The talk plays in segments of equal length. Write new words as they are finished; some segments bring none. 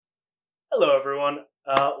Hello, everyone.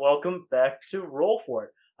 Welcome back to Roll For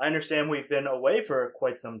It. I understand we've been away for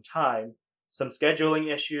quite some time, some scheduling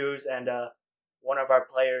issues, and one of our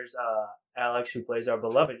players, Alex, who plays our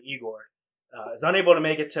beloved Igor, is unable to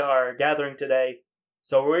make it to our gathering today.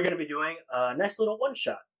 So we're going to be doing a nice little one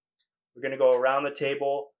shot. We're going to go around the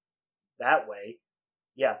table that way,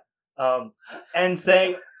 yeah, and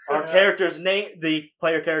saying our characters' name, the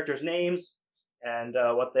player characters' names, and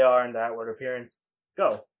what they are in that order of appearance.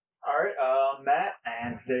 Go. Alright, Matt,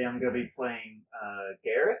 and today I'm going to be playing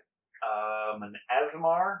Garrett. An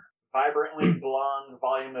Asmar, vibrantly blonde,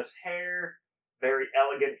 voluminous hair, very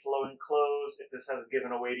elegant flowing clothes. If this has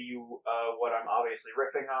given away to you what I'm obviously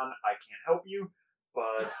riffing on, I can't help you.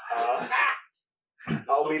 But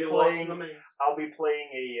I'll be playing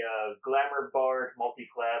a glamour bard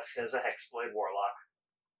multi-class as a hexblade warlock.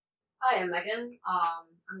 Hi, I'm Megan.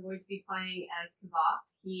 I'm going to be playing as Kavath.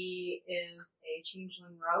 He is a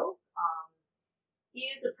changeling rogue. He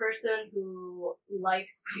is a person who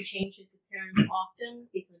likes to change his appearance often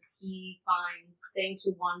because he finds staying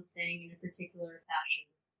to one thing in a particular fashion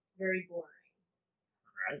very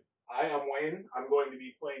boring. Hi, I'm Wayne. I'm going to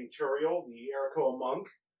be playing Turiel, the Arakoa monk.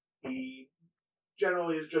 He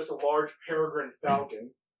generally is just a large peregrine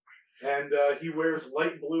falcon, and he wears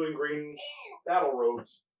light blue and green battle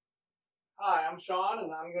robes. Hi, I'm Sean,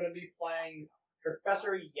 and I'm going to be playing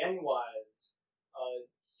Professor Yenwise, a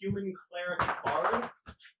human cleric bard.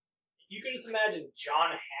 If you could just imagine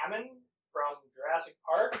John Hammond from Jurassic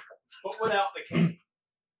Park, but without the cane.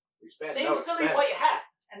 Same silly white hat,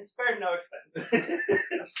 and spared no expense.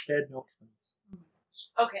 Spared no expense.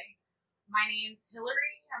 Okay, my name's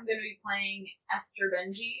Hillary. I'm going to be playing Esther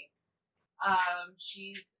Benji.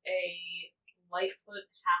 She's a Lightfoot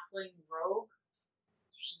halfling rogue.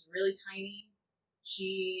 She's really tiny.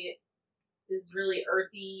 She is really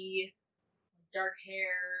earthy, dark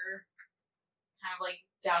hair, kind of like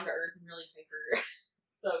down to earth and really hyper.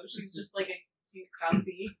 So she's just like a cute,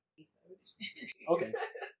 bouncy. Okay.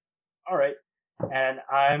 All right. And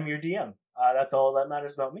I'm your DM. That's all that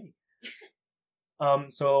matters about me.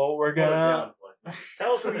 So we're gonna.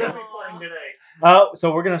 Tell us what you'll be playing today.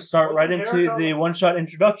 So we're gonna start What's right his hair into color? the one-shot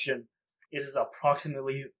introduction. It is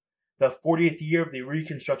approximately the 40th year of the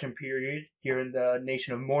Reconstruction period here in the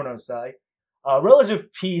nation of Mornosai.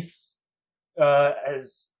 Relative peace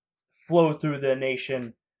has flowed through the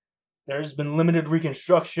nation. There's been limited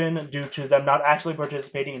reconstruction due to them not actually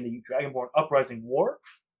participating in the Dragonborn Uprising War.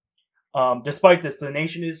 Despite this, the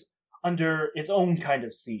nation is under its own kind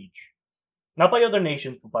of siege. Not by other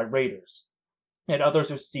nations, but by raiders and others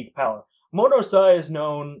who seek power. Mornosai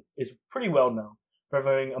is pretty well known for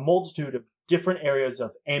having a multitude of different areas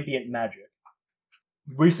of ambient magic.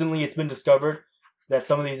 Recently, it's been discovered that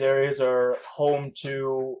some of these areas are home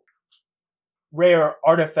to rare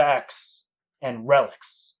artifacts and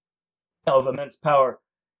relics of immense power.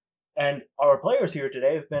 And our players here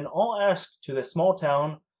today have been all asked to the small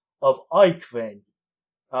town of Aikvain,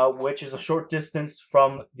 which is a short distance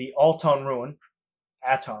from the Aton ruins,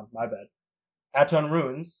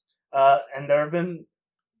 and there have been,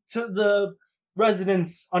 to the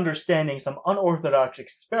residents' understanding, some unorthodox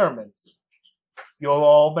experiments. You've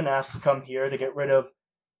all been asked to come here to get rid of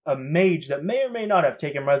a mage that may or may not have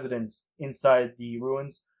taken residence inside the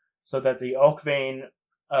ruins, so that the Oakvane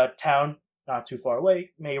town, not too far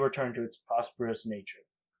away, may return to its prosperous nature.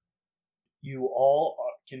 You all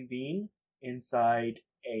convene inside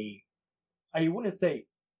I wouldn't say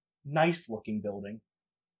nice-looking building.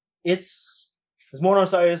 As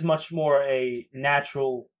Mornosai is much more a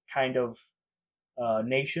natural kind of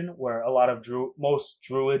nation where a lot of most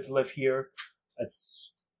druids live here.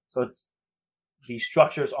 The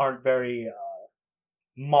structures aren't very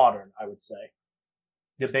modern, I would say.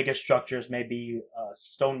 The biggest structures may be a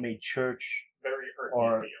stone-made church, Very earthy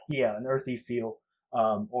or feel. an earthy feel,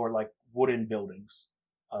 or like wooden buildings.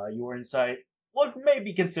 You are inside what may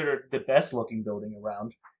be considered the best-looking building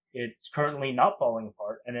around. It's currently not falling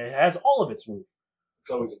apart, and it has all of its roof.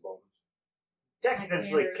 It's always a bonus.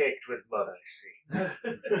 Technically Stairs. caked with mud, I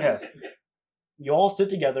see. Yes. You all sit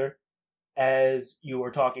together as you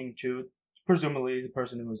are talking to, presumably, the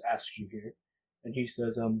person who has asked you here. And he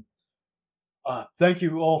says, thank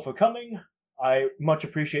you all for coming. I much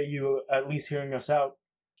appreciate you at least hearing us out.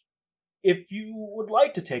 If you would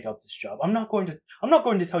like to take up this job, I'm not going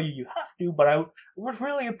to tell you have to, but I would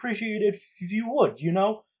really appreciate it if you would,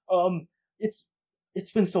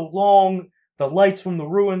 it's been so long. The lights from the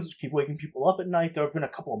ruins keep waking people up at night. There have been a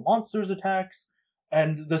couple of monsters attacks,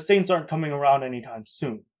 and the saints aren't coming around anytime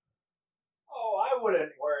soon. Oh, I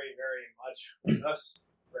wouldn't worry very much with this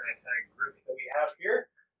ragtag group that we have here.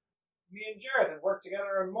 me and Jareth have worked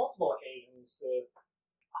together on multiple occasions to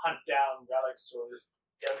hunt down relics or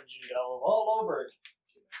dungeon delve all over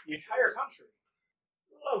the entire country.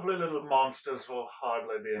 Lovely little monsters will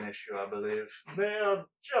hardly be an issue, I believe. They're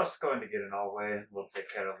just going to get in our way, and we'll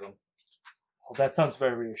take care of them. Well, that sounds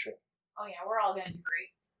very reassuring. Oh yeah, we're all gonna do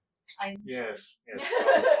great. Yes,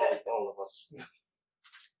 all of us.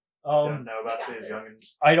 Don't know about we got these this.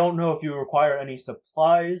 youngins. I don't know if you require any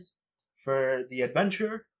supplies for the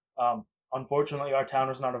adventure. Unfortunately, our town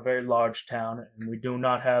is not a very large town, and we do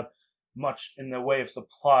not have much in the way of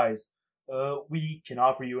supplies. We can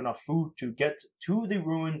offer you enough food to get to the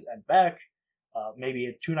ruins and back. Maybe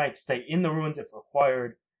a 2-night stay in the ruins if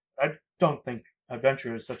required. I don't think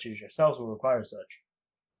adventurers such as yourselves will require such.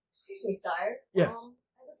 Excuse me, sire. Yes.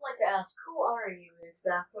 I would like to ask, who are you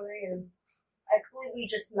exactly? And I believe we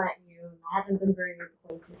just met you, and I haven't been very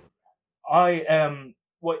acquainted. I am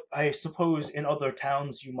what I suppose in other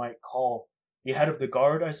towns you might call the head of the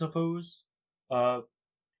guard, I suppose.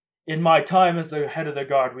 In my time as the head of the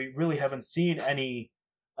guard, we really haven't seen any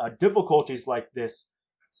difficulties like this.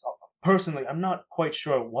 So personally, I'm not quite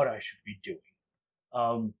sure what I should be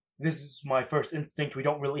doing. This is my first instinct. We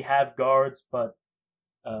don't really have guards, but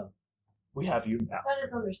we have you now. That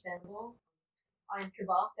is understandable. I am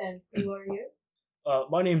Kibaf, and who are you?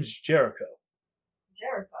 My name's Jericho.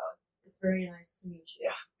 Jericho. It's very nice to meet you.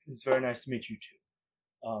 Yeah, it's very nice to meet you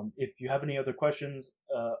too. If you have any other questions,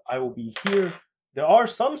 I will be here. There are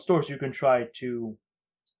some stores you can try to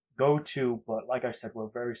go to, but like I said, we're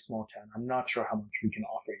a very small town. I'm not sure how much we can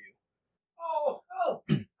offer you. Oh, well,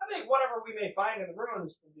 I think whatever we may find in the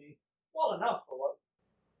ruins will be well enough for what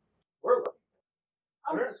we're looking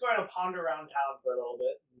for. I'm just going to ponder around town for a little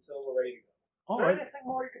bit until we're ready to go. Is there anything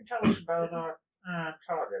more you can tell us about our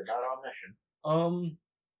target, about our mission?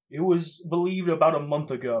 It was believed about a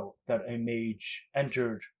month ago that a mage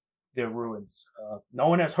entered their ruins. No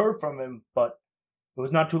one has heard from him, but it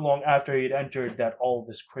was not too long after he had entered that all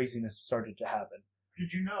this craziness started to happen.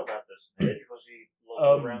 Did you know about this mage? Was he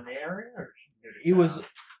local around the area, or new to He was town?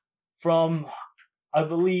 from, I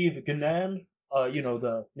believe, Ganan,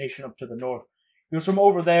 the nation up to the north. He was from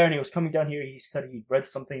over there, and he was coming down here. He said he'd read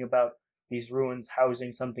something about these ruins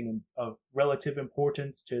housing something of relative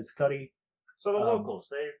importance to his study. So the locals,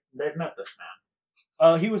 they've met this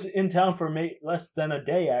man. He was in town for less than a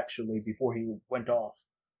day, actually, before he went off.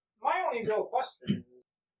 My only real question is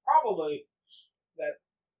probably that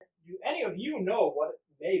do any of you know what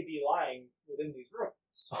may be lying within these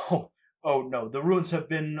ruins? Oh no, the ruins have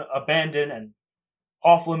been abandoned and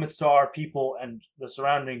off limits to our people and the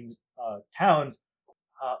surrounding towns.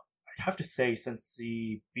 I'd have to say, since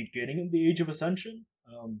the beginning of the Age of Ascension,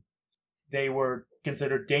 they were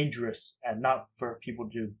considered dangerous and not for people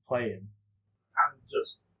to play in.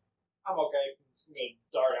 I'm okay. I'm just going to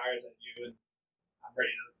dart eyes at you, and I'm ready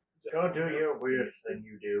to. Go do your weird thing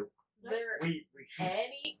you do. Is there We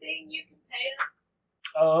anything you can pay us?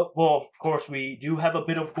 Well, of course, we do have a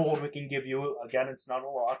bit of gold we can give you. Again, it's not a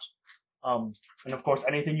lot. And of course,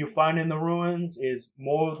 anything you find in the ruins is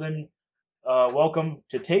more than welcome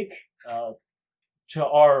to take. To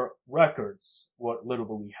our records, what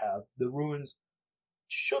little we have, the ruins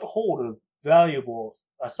should hold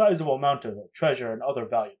a sizable amount of treasure and other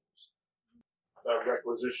valuables.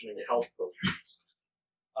 Requisitioning health potions.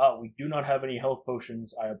 We do not have any health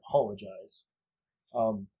potions. I apologize.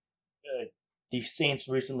 The saints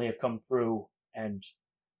recently have come through, and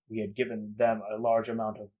we had given them a large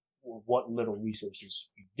amount of what little resources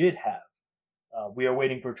we did have. We are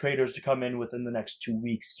waiting for traders to come in within the next 2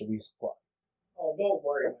 weeks to resupply. Oh, don't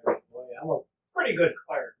worry, my boy. I'm a pretty good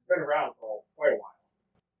cleric. I've been around for quite a while.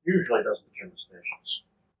 usually doesn't give us stations.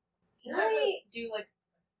 Can I do like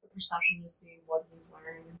a perception to see what he's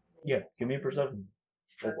wearing? Yeah, give me a perception.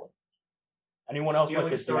 Go for it. Anyone else Stealing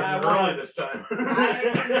like this? starts early this time.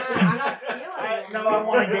 I'm not stealing. No, I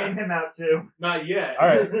want to game him out too. Not yet. All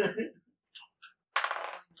right.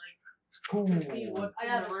 To see what's I in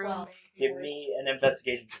have the a room. 12. Give me an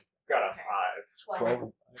investigation. Got a Okay. 5.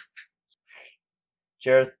 12.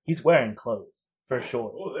 Jareth, he's wearing clothes, for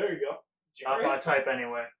sure. Oh, there you go. Not my type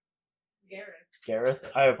anyway. Garrett. Gareth,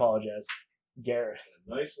 I apologize. Gareth,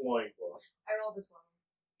 Nice loincloth. I rolled a 12.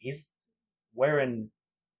 he's wearing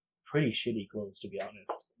pretty shitty clothes, to be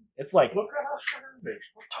honest. It's like Look at how shitty it is.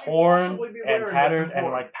 What could he torn possibly be and wearing tattered that's and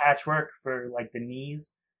torn? like patchwork for like the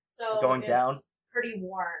knees. So Going it's down? pretty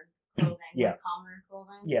worn clothing. Yeah. Like commoner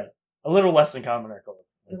clothing. Yeah, a little less than commoner clothing.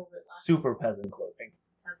 A little bit less. Super peasant clothing.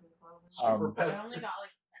 Peasant clothing. Super Um, I peasant. only got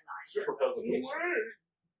like a 9. Super peasant.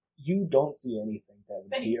 You don't see anything that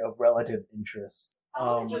would be of relative interest.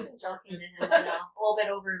 How long has it been talking to him now? A little bit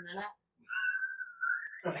over a minute.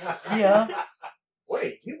 Yeah. What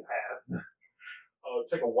do you have?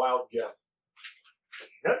 Take a wild guess.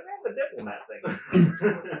 Doesn't have the diplomat thing.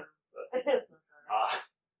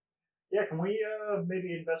 Yeah, can we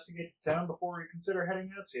maybe investigate the town before we consider heading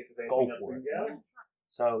out? See if there's anything Go else for we it. can gather?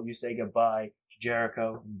 So you say goodbye to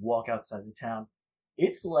Jericho and walk outside the town.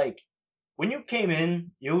 It's like, when you came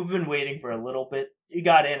in, you've been waiting for a little bit. You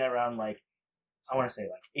got in around like, I want to say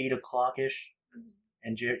like 8 o'clock-ish,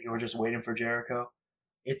 and you were just waiting for Jericho.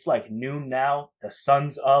 It's like noon now. The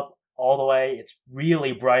sun's up all the way. It's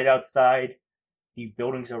really bright outside. The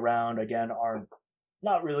buildings around, again, are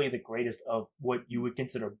not really the greatest of what you would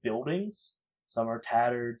consider buildings. Some are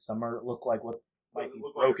tattered. Some look like what might Does it be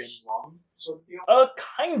look like a broken. slum sort of deal?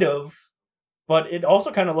 Kind of. But it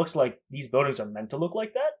also kind of looks like these buildings are meant to look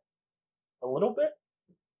like that. A little bit.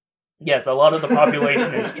 Yes, a lot of the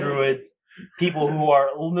population is druids. People who are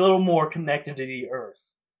a little more connected to the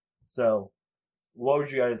earth. So, what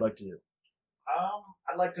would you guys like to do?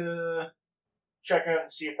 I'd like to check out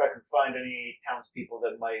and see if I can find any townspeople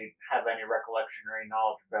that might have any recollection or any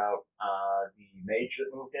knowledge about the mage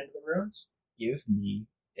that moved into the ruins. Give me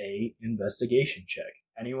a investigation check.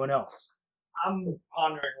 Anyone else? I'm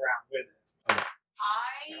pondering around with it.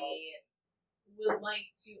 I would like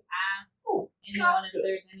to ask anyone if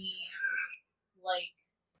there's any, like,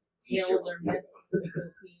 tales or myths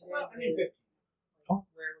associated with Oh.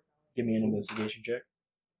 where Give me an investigation check.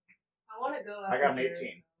 I want to go. I got an after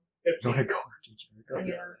 18. You want to go after Jericho?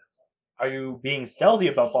 Yeah. Are you being stealthy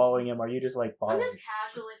about following him? Or are you just like I'm following? just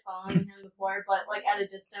casually following him before, but like at a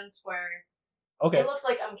distance where Okay. it looks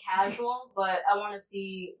like I'm casual, but I want to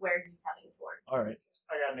see where he's heading towards. All right.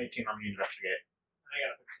 I got an 18 on the investigate. I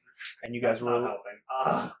got a And you guys That's not were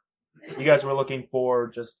helping. looking for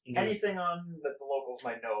just Anything on that the locals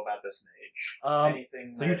might know about this mage?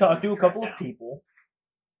 Anything So that you talk to can a track couple of down? people.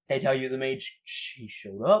 They tell you the mage, he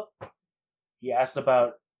showed up. He asked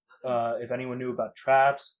about if anyone knew about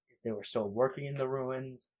traps, if they were still working in the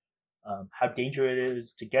ruins, how dangerous it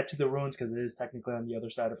is to get to the ruins because it is technically on the other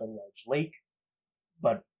side of a large lake.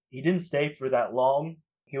 But he didn't stay for that long.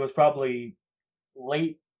 He was probably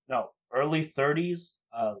early 30s,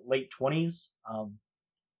 late 20s,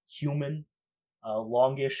 human,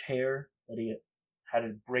 longish hair that he had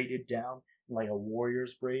it braided down like a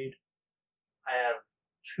warrior's braid. I have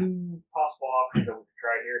two possible options that we could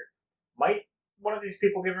try here. Might one of these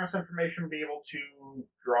people giving us information be able to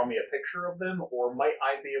draw me a picture of them, or might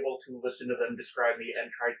I be able to listen to them describe me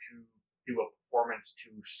and try to do a performance to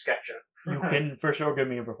sketch it? You can for sure give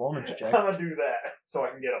me a performance check. I'm gonna do that so I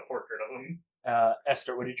can get a portrait of them.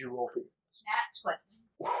 Esther, what did you roll for? Nat 20.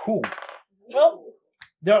 Whew. Well,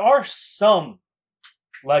 there are some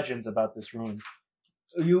legends about this ruins.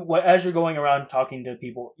 As you're going around talking to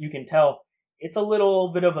people, you can tell it's a little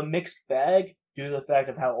bit of a mixed bag due to the fact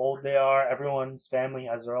of how old they are. Everyone's family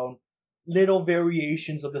has their own little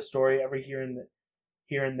variations of the story every here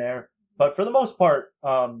and there. But for the most part,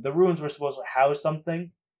 the ruins were supposed to house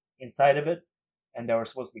something inside of it, and there were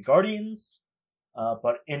supposed to be guardians.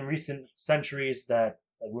 But in recent centuries, that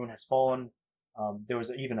the ruin has fallen. There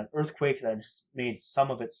was even an earthquake that has made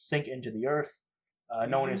some of it sink into the earth.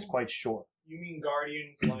 No one is quite sure. You mean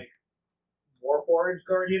guardians like Warforged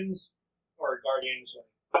guardians? Or guardians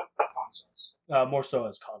like constructs? More so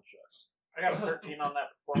as constructs. I got a 13 on that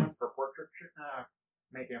performance for portrait.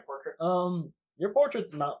 Making a portrait. Your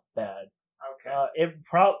portrait's not bad. Okay.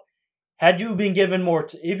 Had you been given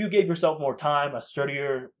if you gave yourself more time, a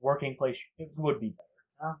sturdier working place, it would be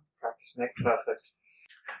better. Practice makes perfect.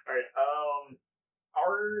 Alright,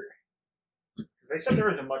 because they said there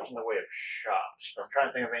isn't much in the way of shops, but I'm trying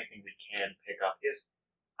to think of anything we can pick up.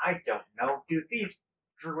 I don't know, do these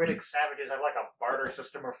druidic savages have like a barter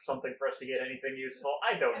system or something for us to get anything useful?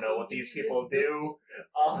 I don't know what these people do.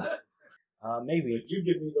 Maybe. But you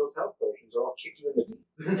give me those health potions or I'll kick you in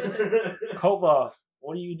the teeth. Kovov,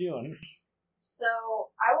 what are you doing? So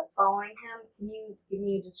I was following him. Can you give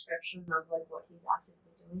me a description of like what he's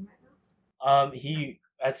actively doing right now?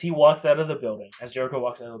 As he walks out of the building, as Jericho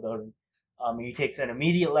walks out of the building, he takes an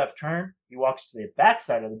immediate left turn. He walks to the back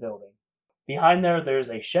side of the building. Behind there's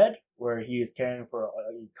a shed where he is caring for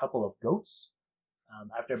a couple of goats.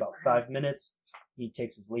 After about 5 minutes, he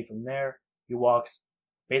takes his leave from there. He walks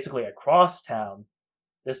basically across town.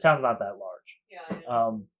 This town's not that large.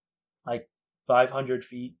 Yeah. Like 500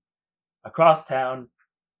 feet across town,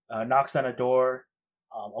 knocks on a door.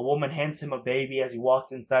 A woman hands him a baby as he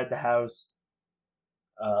walks inside the house.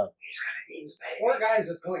 He's gonna eat his baby. Poor guy's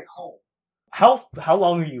just going home. How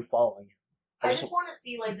long are you following him? I just want to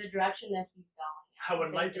see like the direction that he's going. I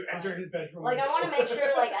would like to basically. enter his bedroom. Like I want to make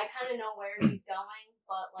sure like I kind of know where he's going,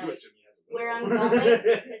 but You like assume he has a where I'm going,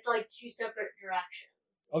 it's like two separate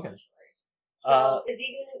directions. Okay. essentially. So is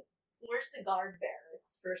he gonna? Where's the guard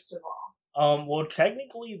barracks? First of all. Well,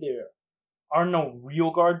 technically there are no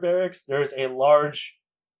real guard barracks. There's a large,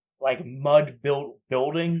 like mud-built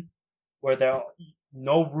building where there are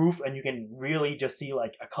no roof, and you can really just see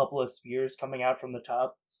like a couple of spears coming out from the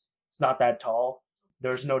top. It's not that tall.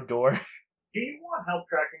 There's no door. Do you want help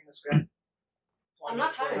tracking this guy? I'm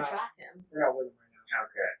not trying to track him. We're not with him right now.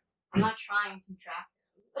 Okay. I'm not trying to track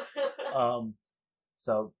him.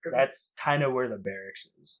 So that's kind of where the barracks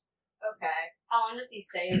is. Okay. How long does he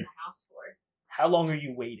stay in the house for? How long are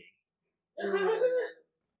you waiting?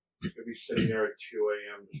 Could be sitting there at 2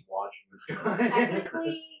 a.m. just watching this guy.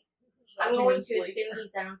 Technically, I'm going to assume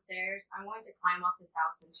he's downstairs. I'm going to climb up his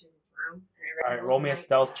house into his room. Alright, roll me a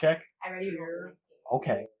stealth check. I already rolled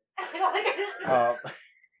Okay. 19. Wow,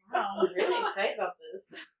 I'm really excited about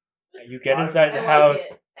this. You get inside the I like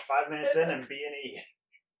house. it. 5 minutes in and B&E.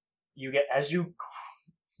 You get as you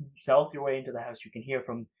stealth your way into the house. You can hear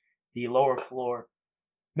from the lower floor.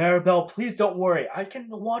 Maribel, please don't worry. I can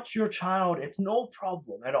watch your child. It's no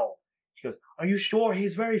problem at all. She goes, are you sure?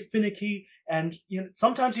 He's very finicky, and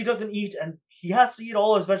sometimes he doesn't eat, and he has to eat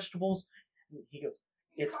all his vegetables. He goes,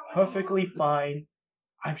 it's perfectly fine.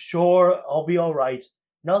 I'm sure I'll be all right.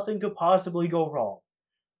 Nothing could possibly go wrong.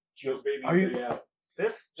 She goes, are you? Yeah.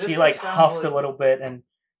 This She just like sounds huffs like- a little bit, and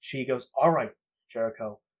she goes, all right,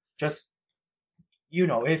 Jericho. Just,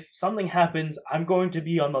 if something happens, I'm going to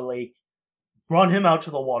be on the lake. Run him out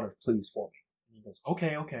to the water, please, for me. And he goes,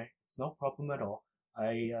 okay. It's no problem at all.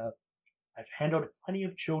 I've handled plenty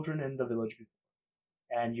of children in the village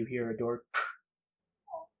before. And you hear a door.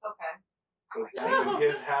 Okay. So it's not even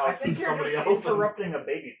his I house think and you're somebody just else. interrupting a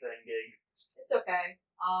babysitting gig. It's okay.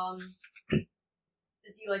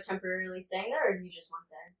 Is he like temporarily staying there, or do you just want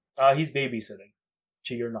there? He's babysitting,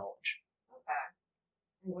 to your knowledge. Okay.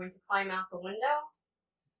 I'm going to climb out the window,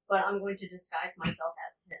 but I'm going to disguise myself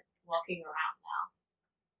as him, walking around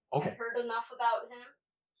now. Okay. I've heard enough about him.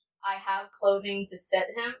 I have clothing to fit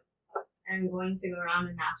him. I'm going to go around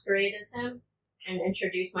and masquerade as him and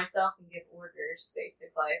introduce myself and give orders,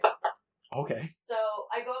 basically. Okay. So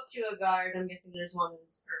I go up to a guard. I'm guessing there's one around,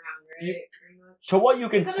 right? Yeah. Pretty much. To what you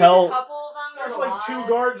can Because tell, there's a couple of them. There's that are like 2 alive.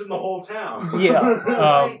 guards in the whole town. Yeah.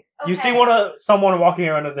 Like, you see okay. someone walking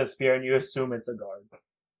around with a spear, and you assume it's a guard.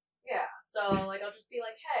 Yeah, so like I'll just be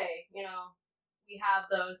like, hey, we have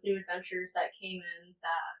those new adventures that came in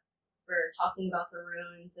that were talking about the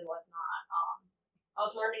ruins and whatnot. I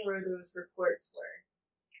was wondering where those reports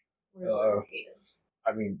were. Where they were located.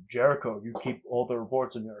 I mean, Jericho, you keep all the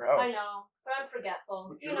reports in your house. I know, but I'm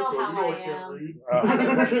forgetful. You Jericho, know how you I can't am. read. I've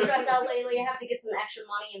been pretty stressed out lately. I have to get some extra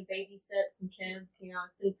money and babysit some kids.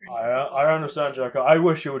 It's been pretty. I understand, Jericho. I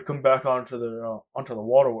wish you would come back onto the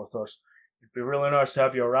water with us. It'd be really nice to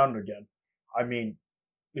have you around again. I mean,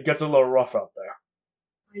 it gets a little rough out there.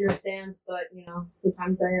 I understand, but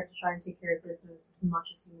sometimes I have to try and take care of business as much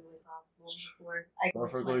as humanly possible before I go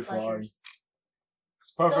Perfectly to my fine. pleasures.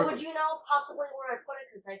 It's perfect. So would you know possibly where I put it?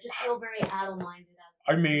 Because I just feel very addle-minded.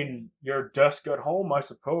 I mean, your desk at home, I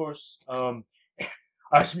suppose.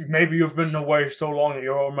 Maybe you've been away so long that you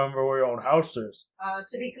don't remember where your own house is.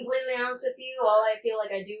 To be completely honest with you, all I feel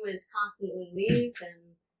like I do is constantly leave,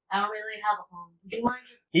 and I don't really have a home. Would you mind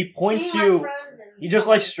just He points being my you. friend and He just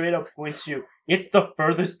like straight up points you. It's the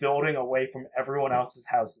furthest building away from everyone else's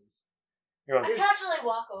houses. He goes, I casually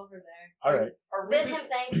walk over there. all right. Are we Bid just, him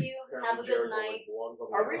thank you. Have a good night.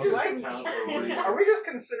 are we just are we just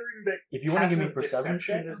considering that If you want to give me passive perception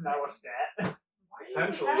deception check, is now a stat?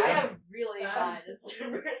 Essentially, I yeah. am really bad as a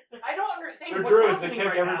person. I don't understand They're what's druids. They happening take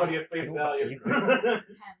right everybody now. at face I value. don't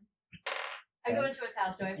I go into his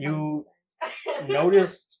house. Do I have You fun?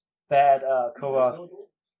 noticed that Kovath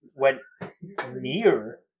went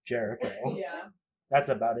near Jericho. Yeah. That's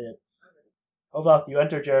about it. Kovath, you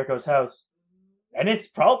enter Jericho's house, and it's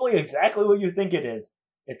probably exactly what you think it is.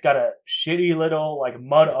 It's got a shitty little like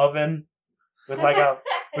mud oven with like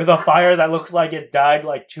a fire that looks like it died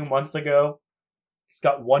like 2 months ago. It's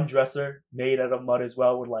got one dresser made out of mud as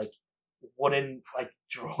well with like wooden like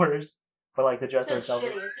drawers, but like the It's dresser so itself.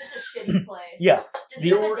 shitty. It's just a shitty place. Yeah, Does he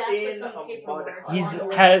have a You're desk with in some a paperwork? mud I he wanna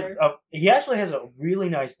look has over. he actually has a really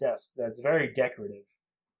nice desk that's very decorative.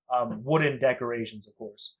 Wooden decorations, of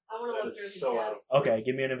course. I want to That look is through his so desk. Okay,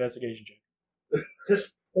 give me an investigation check.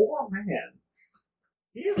 This poor man.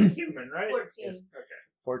 He is a human, right? 14. Yes. Okay.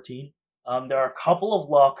 14. There are a couple of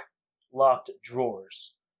locked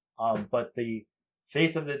drawers, but the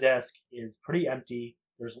face of the desk is pretty empty.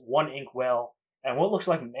 There's one inkwell and what looks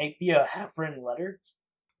like maybe a half-written letter.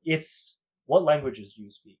 What languages do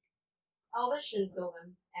you speak? Elvish and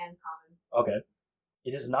Sylvan and Common. Okay.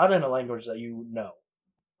 It is not in a language that you know,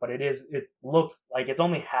 but it looks like it's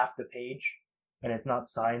only half the page, and it's not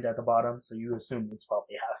signed at the bottom, so you assume it's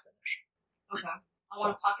probably half finished. Okay. I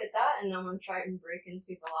want to pocket that, and I'm going to try and break into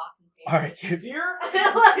the lock container. Alright, Dear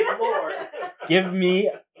Lord. give me,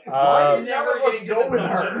 Why did never none of us getting to go this with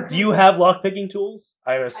dungeon. her? do you have lockpicking tools?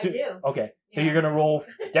 I assume. do. Okay, so Yeah. you're gonna roll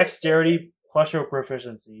dexterity plus your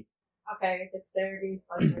proficiency. Okay, dexterity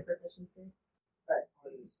plus my proficiency. Right,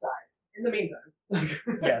 on the side. In the meantime.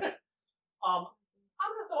 Yes. I'm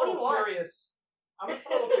just a little 21. curious.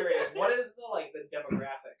 What is the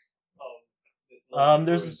demographic of this little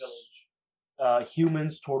There's druid village?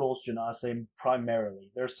 Humans, turtles, genasi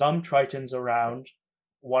primarily. There's some tritons around,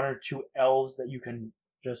 one or two elves that you can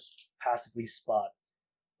just passively spot.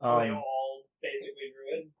 Are they all basically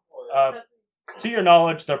druid? Or That's what To your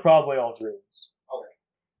knowledge, they're probably all druids.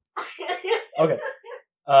 Okay.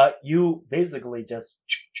 You basically just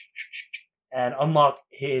and unlock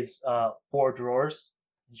his 4 drawers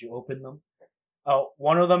as you open them.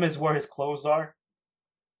 One of them is where his clothes are.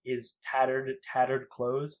 His tattered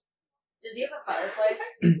clothes. Does he have a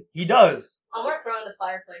fireplace? He does. I'm going to throw in the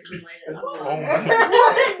fireplace and light it up. Oh my.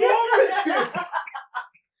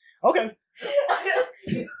 Okay.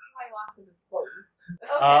 This is my lots of his clothes.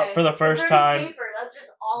 Okay. For the Is first there any time, paper? That's just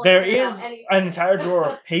all there I can is an entire drawer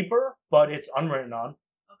of paper, but it's unwritten on.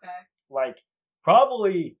 Okay. Like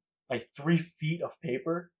probably like 3 feet of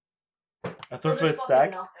paper. A 3 So there's foot fucking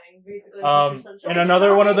stack. nothing, basically. In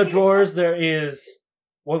another one of the drawers, there is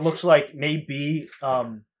what looks like maybe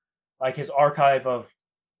like his archive of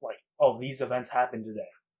these events happened today.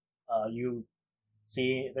 You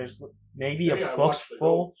see, there's maybe Yeah, a I book watched the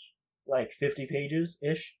full, goals. like 50 pages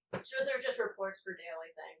ish. Sure, they're just reports for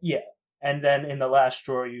daily things. Yeah, and then in the last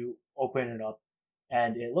drawer, you open it up,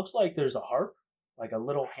 and it looks like there's a harp, like a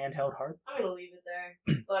little handheld harp. I'm going to leave it there,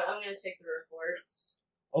 but I'm going to take the reports.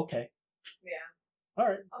 Okay, Yeah. all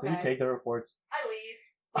right. So you Okay. take the reports. I leave.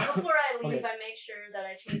 But before I leave, Okay. I make sure that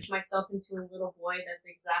I change myself into a little boy that's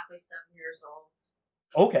exactly 7 years old.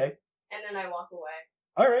 Okay, And then I walk away.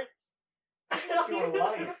 all right. Your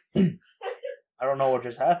life. I don't know what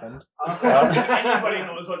just happened. Anybody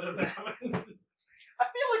knows what just happened. I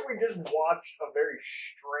feel like we just watched a very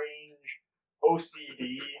strange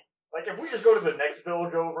OCD. Like, if we just go to the next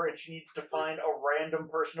village over and she needs to find a random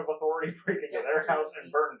person of authority, break into their house,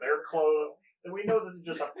 and burn their clothes, then we know this is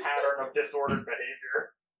just a pattern of disordered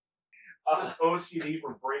behavior. It's just OCD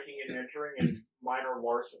for breaking and entering and minor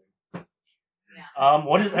larceny.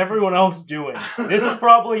 What is everyone else doing? This has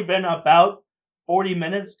probably been about 40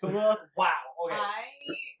 minutes, Kula. Wow. Okay. I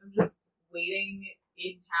am just waiting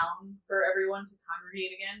in town for everyone to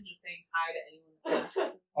congregate again, just saying hi to anyone that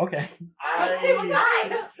passes. Okay. Hey, what's up?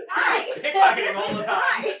 Hi! Pickpocketing all the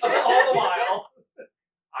time. All the while.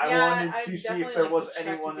 I wanted to see if there was anyone to see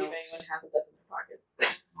else. if anyone has stuff in their pockets.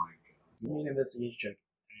 Give me an investigation check.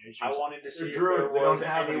 I wanted to see if druids, they there was don't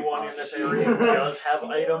have any anyone in this pockets. area who does have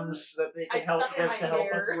items that they I can help stuck it in get to my help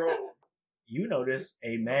hair. us roll. You notice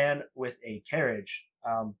a man with a carriage.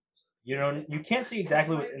 You can't see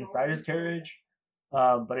exactly what's inside his carriage,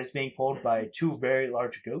 but it's being pulled by 2 very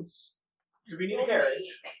large goats. Do we need a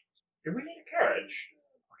carriage? Do we need a carriage?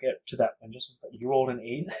 Okay, to that one. Just one second. You rolled an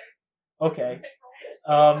 8. Okay.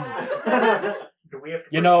 Do we have to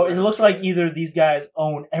You know, it looks like either these guys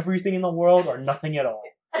own everything in the world or nothing at all.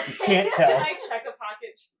 You can't tell. Can I check a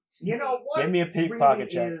pocket? You know what? Give me a pickpocket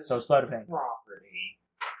really check. is So sleight of hand. property.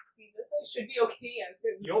 See, this I should be okay. I'm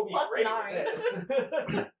You'll be plus great 9. at this.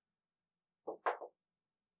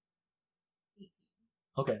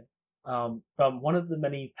 Okay. From one of the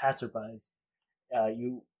many passerbys,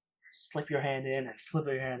 you slip your hand in and slip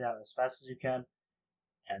your hand out as fast as you can,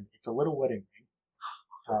 and it's a little wedding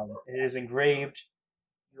ring. It is engraved.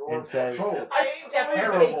 It says. I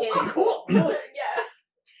definitely Terrible. take it. Yeah.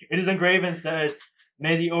 It is engraved and says,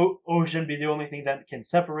 "May the ocean be the only thing that can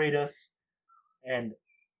separate us." And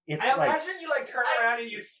it's I like imagine you turn around and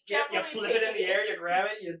you skip, you definitely flip it in take the air, you grab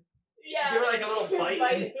it, you Yeah. give it like a little bite.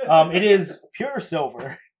 Like, it is pure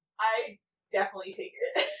silver. I definitely take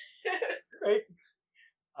it.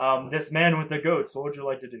 This man with the goats. What would you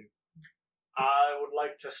like to do? I would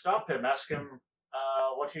like to stop him, ask him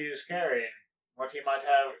what he is carrying, what he might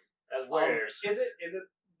have as wares. Is it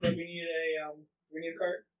that we need a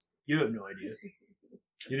cart? You have no idea.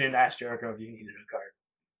 You didn't ask Jericho if you needed a cart.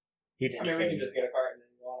 He I didn't mean, we say. can just get a cart and then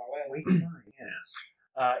go on our way. We can, yes.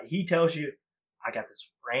 He tells you, "I got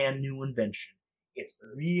this brand new invention. It's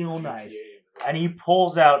real nice." And he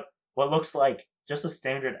pulls out what looks like just a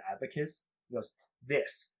standard abacus. He goes,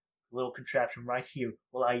 "This little contraption right here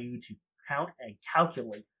will allow you to count and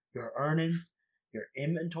calculate your earnings, your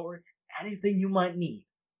inventory, anything you might need.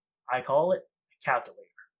 I call it a calculator.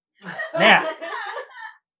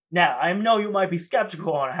 Now, I know you might be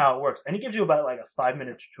skeptical on how it works, and he gives you about like a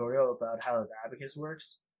 5-minute tutorial about how his abacus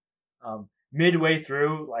works. Midway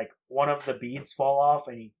through, like one of the beads fall off,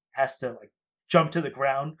 and he has to like jump to the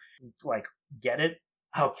ground, like get it.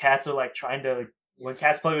 How cats are like trying to, when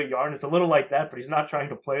cats play with yarn, it's a little like that, but he's not trying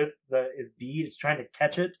to play with his bead, he's trying to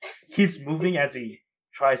catch it. Keeps moving as he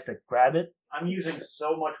tries to grab it. I'm using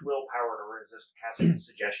so much willpower to resist Cassie's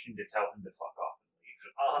suggestion to tell him to fuck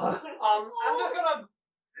off and leave. I'm just gonna.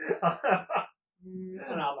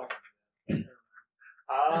 No, I'm not gonna.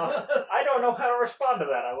 I don't know how to respond to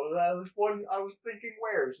that. I was thinking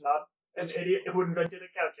wares, not an idiot who invented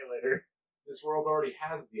a calculator. This world already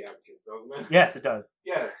has the abacus, doesn't it? Yes, it does.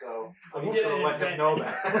 Yeah, so I'm You just going to didn't let him invent know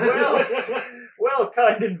it. that. Well,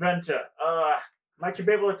 kind inventor, might you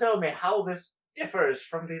be able to tell me how this differs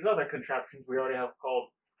from these other contraptions we already have called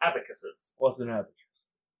abacuses? What's an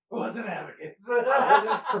abacus? What's an abacus? I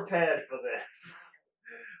wasn't prepared for this.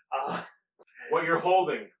 What you're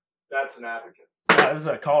holding, that's an abacus. Yeah, this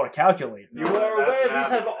is called a calculator. You No, are that's aware an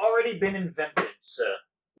these have abacus. already been invented, sir.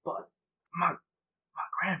 But my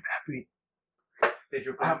grandpappy, Did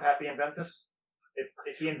your grandpappy invent this?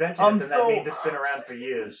 If he invented I'm it, then so- that means it's been around for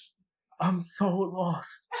years. I'm so lost.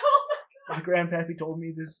 My grandpappy told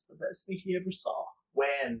me this is the best thing he ever saw.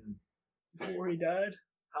 When? Before he died,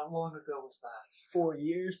 How long ago was that? 4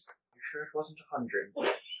 years. You sure it wasn't 100?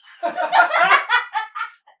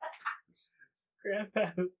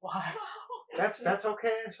 Grandpappy, why? That's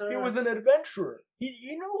okay, sir. He was an adventurer.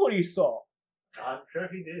 He knew what he saw. I'm sure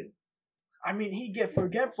he did. I mean, he'd get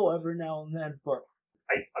forgetful every now and then, but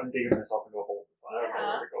I'm digging myself into a hole. So I don't know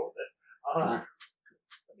where to go with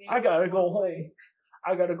this. I gotta go home.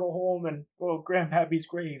 I gotta go home and go to Grandpappy's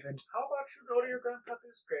grave and How about you go to your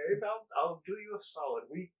grandpappy's grave? I'll do you a solid.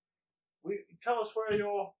 We tell us where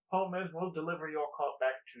your home is. We'll deliver your cart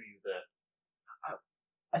back to you there.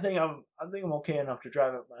 I think I'm okay enough to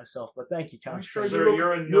drive it myself, but thank you, I'm Count. sure Sir,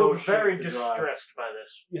 you're in no you're very shape to drive. distressed by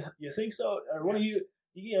this. You think so? Or what do you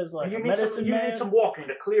guys like you a need medicine you man? need some walking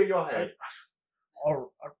to clear your head.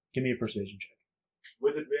 Give me a persuasion check.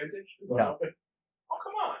 With advantage? Is that No. something? Oh,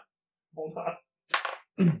 come on. Hold on.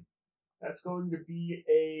 That's going to be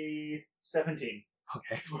a 17.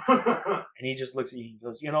 Okay. And he just looks at you and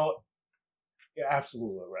goes, you know, you're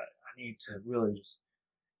absolutely right. I need to really just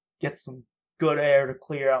get some good air to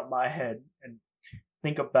clear out my head and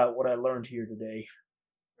think about what I learned here today.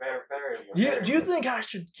 Very. Do you think I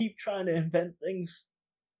should keep trying to invent things?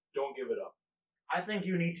 Don't give it up. I think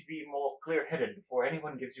you need to be more clear-headed before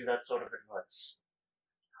anyone gives you that sort of advice.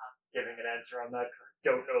 Not giving an answer on that, 'cause I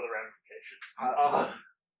don't know the ramifications.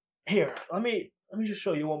 Here, let me just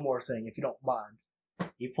show you one more thing, if you don't mind.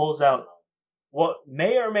 He pulls out what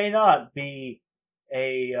may or may not be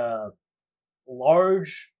a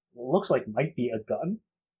large, looks like might be a gun.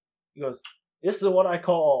 He goes, "This is what I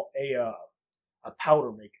call a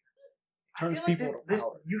powder maker. It turns I feel like people to this,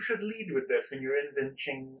 powder." you should lead with this in your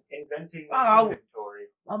inventing Oh. inventory.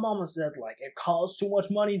 My mama said, like, it costs too much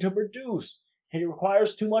money to produce. It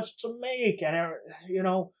requires too much to make, and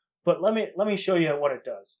But let me show you what it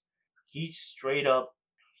does. He straight up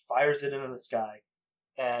fires it into the sky,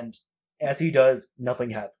 and as he does, nothing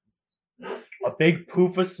happens. A big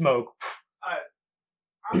poof of smoke.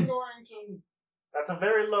 I'm going to. That's a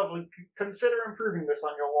very lovely. Consider improving this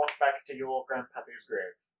on your walk back to your grandpappy's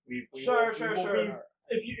grave. We Sure. will be-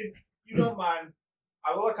 If you don't mind,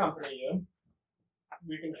 I will accompany you.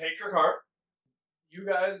 We can take your cart. You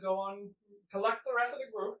guys go on, collect the rest of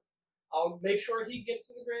the group. I'll make sure he gets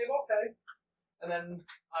to the grave okay, and then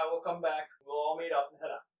I will come back. We'll all meet up and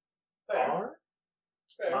head out. Fair. Alright.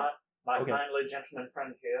 Fair. My Okay. kindly gentleman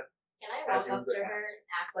friend here. Can I walk Have up you to good her hands? and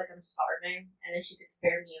act like I'm starving, and then she could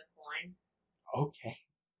spare me a coin? Okay.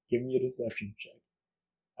 Give me a deception check.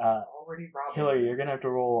 Already robbing. Hillary, you're gonna have to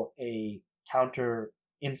roll a counter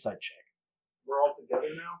insight check. We're all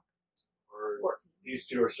together now? Or 14. these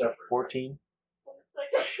two are separate? 14.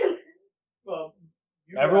 Well,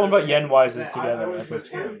 you Everyone guys- but Yenwise is Yeah, together I was at this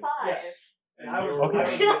with point. him. 5. Yes. And I was. Okay. I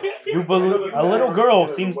was- You I know that a little they girl were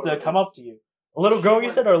seems together, to but come up to you. A little girl, you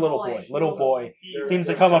said, or a little boy? Boy. Little boy He- seems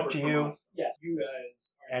to They're come up to separate from you, us. Yes, you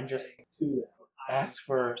guys. Are and just heading to them. ask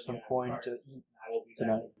for some coin to eat I will be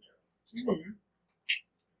tonight.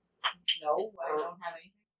 No, I don't have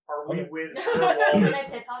anything. Are we Okay. with Can her I while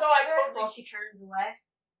pick up So I her totally- while she turns away?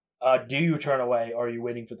 Do you turn away, or are you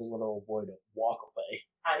waiting for the little boy to walk away?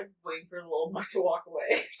 I'm waiting for the little boy to walk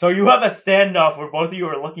away. So you have a standoff where both of you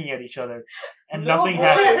are looking at each other, and nothing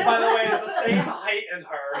Little boy, happens. by the way, is the same height as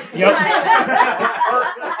her. Yep.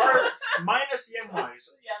 minus yen-wise.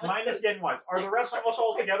 Yeah, Minus yen-wise. Are the rest of us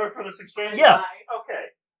all together for this exchange? Yeah. Okay.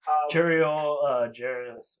 Turiel,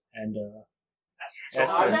 Jairus, and So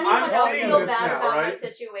Esther. Does I'm anyone else seeing feel this bad now, about my right?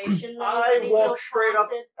 situation though? I Do they feel walk straight up-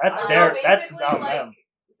 prompted? That's So their. That's basically, not like, them.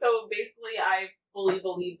 So basically, I fully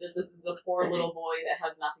believe that this is a poor little boy that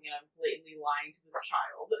has nothing, and I'm blatantly lying to this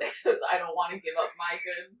child because I don't want to give up my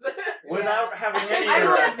goods. Without having any I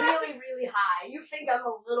rolled interaction. really, really high. You think I'm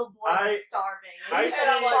a little boy I- that's starving. I You said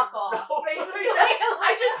see- fuck off. No. Basically,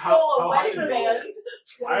 I just How- stole a how wedding high did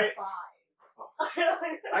you roll? band. 25.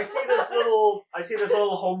 I see this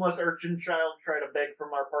little homeless urchin child try to beg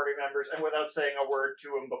from our party members, and without saying a word to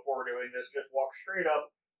him before doing this, just walk straight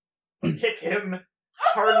up, kick him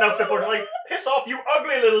hard enough to push, like, piss off, you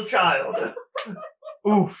ugly little child.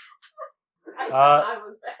 Oof. I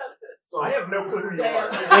was bad. So I have no clue who you are.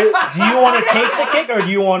 Do you want to take the kick, or do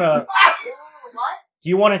you want to? What? Do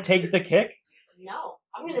you want to take the kick? No.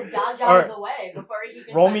 I'm gonna dodge out Alright. of the way before he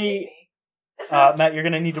can Roll try to me- hit me. Matt, you're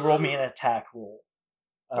gonna need to roll me an attack roll.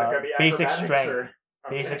 Is that gonna be Basic acrobatics, strength. or-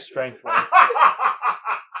 Basic strength roll.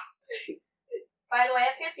 By the way, I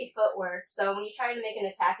have fancy footwork, so when you try to make an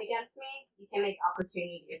attack against me, you can make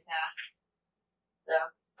opportunity attacks. So.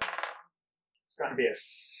 It's gonna be a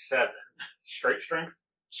 7. Straight strength?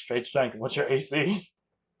 Straight strength. What's your AC?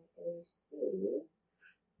 AC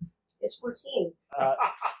is 14.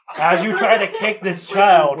 As you try to kick this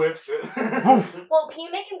child, whiffs it. Well, can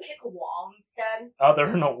you make him kick a wall instead? oh,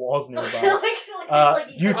 there are no walls nearby.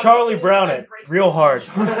 He's You like, Charlie I'm Brown gonna it break real some hard.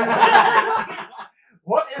 bones.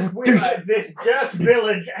 What is weird at this dirt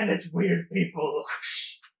village and its weird people?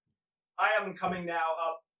 I am coming now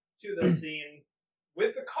up to the scene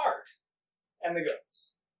with the cart and the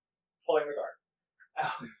goods. Pulling the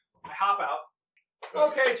cart. I hop out.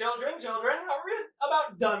 Okay, children, are we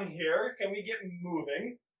about done here? Can we get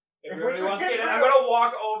moving? If everybody wants to get in, I'm gonna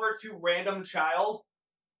walk over to random child,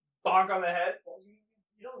 bonk on the head.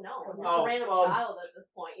 You don't know. I'm just Oh, a random well, child at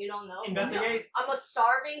this point. You don't know. investigate. I'm a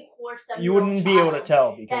starving, poor 7-year-old You wouldn't be able to child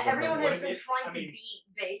tell because that of everyone the has What been if- trying I to mean- beat,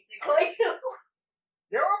 basically.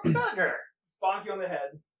 You're a beggar. Bonk you on the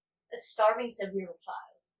head. A starving 7-year-old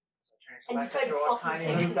child. And you tried to You're a fucking tiny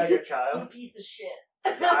kick little me. beggar You child. piece of shit.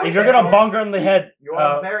 If you're gonna bonk her in the head, You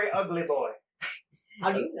are a very ugly boy.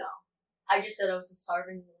 How do you know? I just said I was a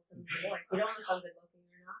starving little 7-year-old boy. You don't know if I'm good looking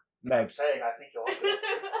or not. Meg, I'm saying I think you're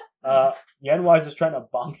ugly. Yenwise is trying to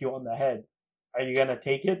bonk you on the head. Are you gonna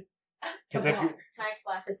take it? Because if you, Can I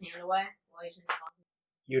slap his hand away while he's just talking?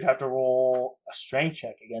 you'd have to roll a strength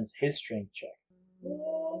check against his strength check.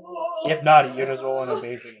 If not, you're just rolling a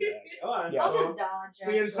basic attack. Come on. Yeah. I'll So, just dodge. The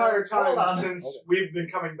actually. entire Hold on. time since Okay. we've been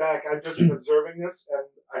coming back, I've just been observing this, and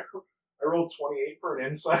I rolled 28 for an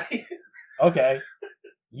insight. Okay.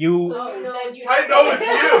 You So you know, Then you I know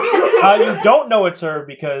it's you. you don't know it's her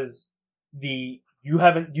because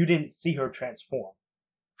you didn't see her transform.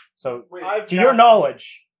 So Wait, I've to your got-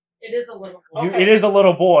 knowledge, it is a little. Okay. it is a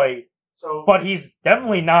little boy, so but he's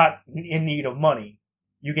definitely not in need of money.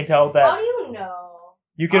 You can tell How that. do you know?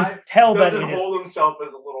 You can I've- tell that doesn't it is. hold himself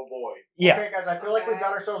as a little boy. Yeah. Okay, guys, I feel like we've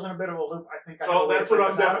got ourselves in a bit of a loop. I think I know So a way that's to what bring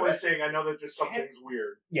I'm us out of definitely it. saying. I know that just something's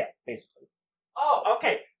weird. Yeah, basically. Oh,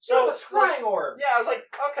 Okay, so so the scrying orb. yeah, I was like,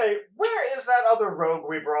 okay, where is that other rogue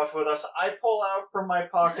we brought with us? I pull out from my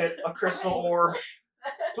pocket a crystal orb.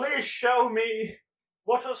 Please show me.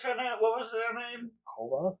 What was her name? What was their name?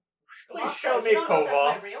 Kova? Please show You me don't know if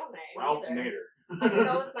Kova. that's my real name. Ralph either. Nader. I don't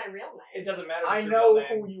know it's my real name. It doesn't matter. I What's your know real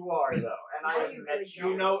name. who you are, though, and I No, have you met really you.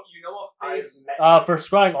 You know a I've face. met For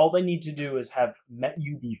scrying, all they need to do is have met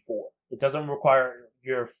you before. It doesn't require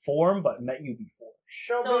your form, but met you before.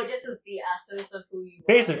 Show So me. it just is the essence of who you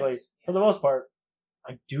are. Basically, for the most part,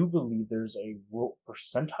 I do believe there's a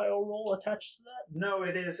percentile roll attached to that. No,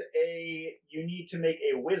 it is a. You need to make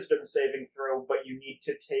a wisdom saving throw, but you need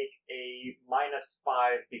to take a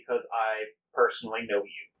 -5 because I personally know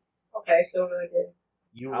you. Okay, so what do I do?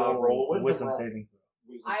 You Roll roll a a wisdom wisdom roll. saving throw.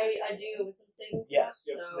 Wisdom I saving. do wisdom saving. Yes.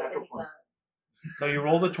 Yep, So natural what is 20. that? So you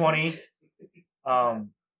roll the 20,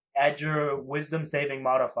 add your wisdom saving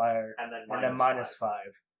modifier, And then and then minus 5.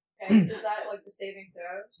 Okay, is that like the saving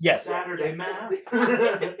throws? Yes. Saturday math.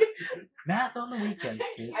 Math on the weekends,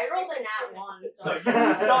 kids. I rolled a nat 1, so. So you've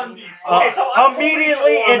done these. Okay, so I'm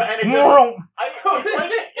immediately holding the orb, and it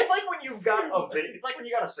just- it's like when you've got a video. It's like when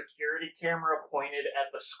you got a security camera pointed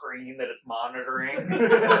at the screen that it's monitoring.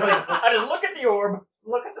 Like, I just look at the orb,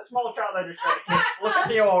 look at the small child I just tried to kick, look at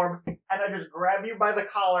the orb, and I just grab you by the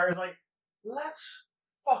collar and like, let's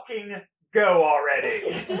fucking go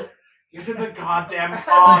already. Get in the goddamn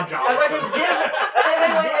car, As I just Jonathan. give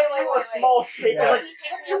you a wait. small shake. Yes. I'm If he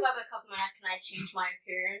picks me up by the cup, can I change my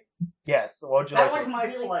appearance? Yes. What would you That like? was To... my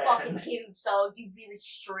really plan. fucking huge, so you really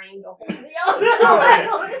strained to hold me up.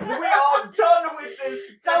 Okay. We are done with this.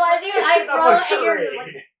 So as you, I definition of throw a it and you're charade.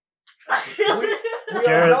 like. We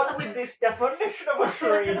Jared- are done with this definition of a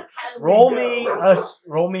charade. roll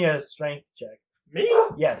me a strength check. Me?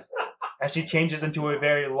 Yes. As she changes into a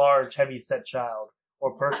very large, heavy-set child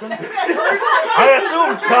or person. I I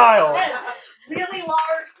assume child. Really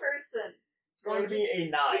large person. It's going to be a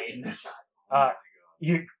 9.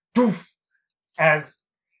 You doof as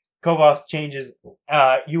Kovos changes.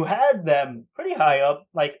 You had them pretty high up,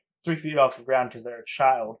 like 3 feet off the ground because they're a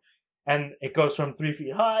child, and it goes from 3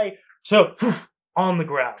 feet high to poof, on the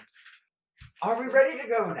ground. Are we ready to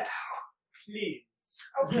go now? Please.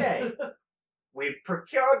 Okay. We've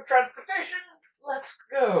procured transportation. Let's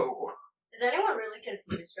go. Is anyone really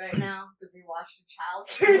confused right now because we watched a child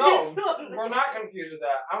turn No, into a we're not confused with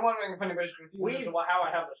that. I'm wondering if anybody's confused as to how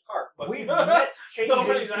I have this cart. But We've met changing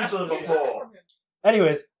Nobody's asked people me. before.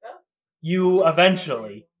 Anyways, you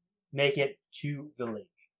eventually make it to the lake.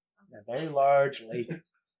 A very large lake.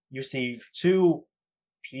 You see 2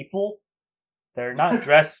 people. They're not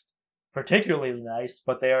dressed particularly nice,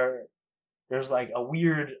 but there's like a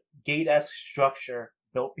weird gate-esque structure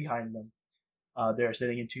built behind them. They're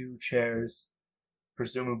sitting in 2 chairs,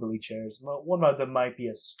 presumably chairs. One of them might be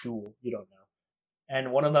a stool, you don't know.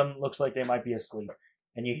 And one of them looks like they might be asleep.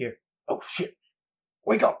 And you hear, "Oh shit,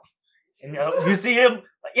 wake up!" And you see him,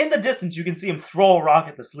 in the distance, you can see him throw a rock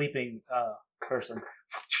at the sleeping person.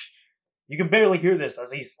 You can barely hear this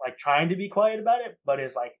as he's like trying to be quiet about it, but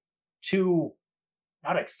is like too,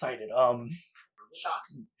 not excited,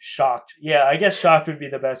 shocked. Yeah, I guess shocked would be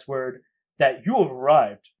the best word, that you have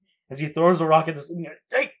arrived. As he throws a rock at this,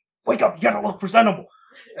 "Hey, wake up, you gotta look presentable.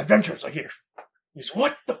 Adventures are here." He's,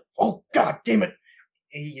 "What the, oh god damn it."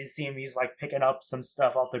 And you see him, he's like picking up some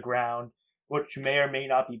stuff off the ground, which may or may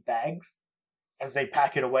not be bags. As they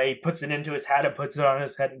pack it away, he puts it into his hat and puts it on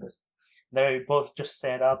his head and goes, they both just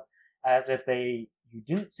stand up as if you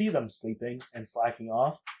didn't see them sleeping and slacking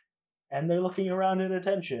off. And they're looking around in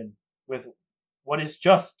attention with what is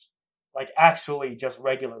just, like actually just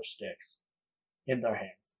regular sticks in their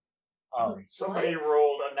hands. Somebody What?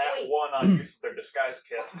 rolled a nat Wait. 1 on use of their disguise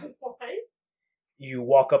kit. You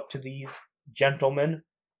walk up to these gentlemen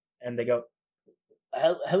and they go,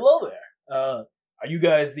 "Hello there. Are you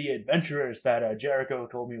guys the adventurers that Jericho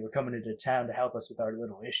told me were coming into town to help us with our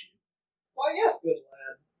little issue?" Why, yes, good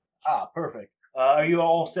lad. Ah, perfect. Are you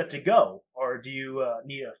all set to go, or do you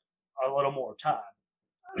need a little more time?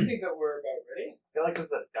 I think that we're about ready. I feel like this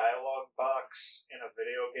is a dialogue box in a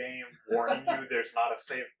video game warning you there's not a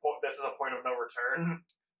save point. This is a point of no return.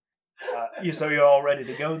 So you're all ready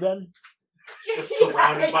to go then? Just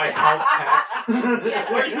surrounded by health packs.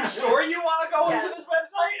 Are you sure you want to go Yeah. into this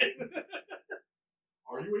website?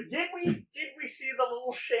 Are you? Did we see the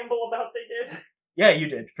little shamble about they did? Yeah, you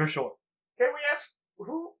did, for sure. Can we ask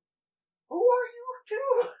who are you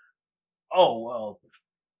two? Oh, well,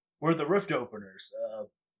 we're the Rift Openers.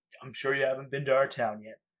 I'm sure you haven't been to our town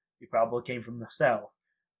yet. You probably came from the south.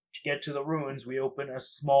 To get to the ruins, we open a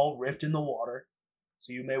small rift in the water,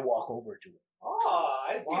 so you may walk over to it. Oh,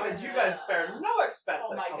 I see that you guys spare no expense.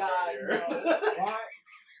 Oh at my comfort God, here.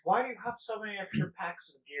 Why do you have so many extra packs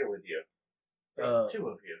of gear with you? There's 2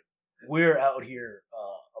 of you. We're out here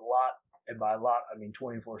a lot, and by a lot, I mean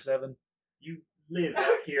 24/7. You live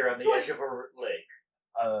out here on the edge of a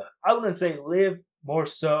lake. I wouldn't say live, more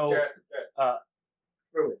so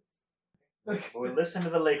Ruins. We listen to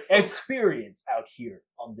the lake. folk. experience out here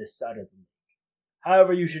on this side of the lake.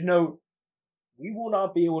 However, you should note, we will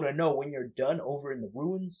not be able to know when you're done over in the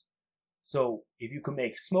ruins. So if you can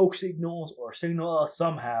make smoke signals or signal us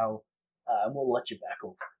somehow, we'll let you back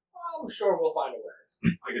over. I'm sure we'll find a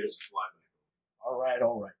way. I could just fly. All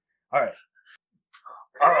right.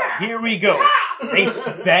 Here we go. They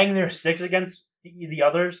bang their sticks against the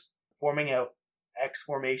others, forming a X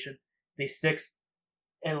formation. These sticks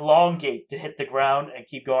elongate to hit the ground and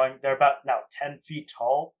keep going. They're about now 10 feet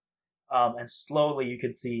tall, and slowly you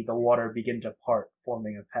can see the water begin to part,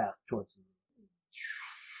 forming a path towards them.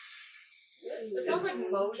 It sounds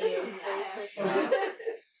like Moses.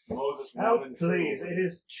 Moses Now, one and please, two. it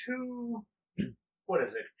is 2. What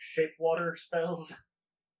is it? Shape water spells.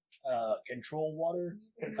 Control water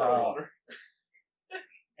Control water.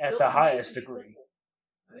 at the highest degree.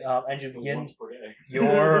 And you Just the begin once per day.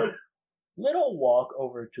 your little walk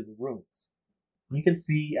over to the ruins. You can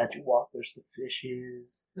see as you walk, there's the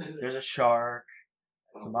fishes, there's a shark,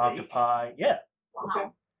 some octopi. Yeah,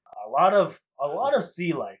 Wow. a lot of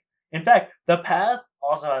sea life. In fact, the path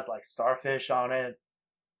also has like starfish on it,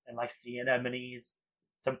 and like sea anemones,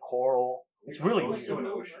 some coral. It's really Close to weird.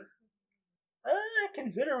 an ocean.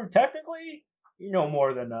 Consider technically,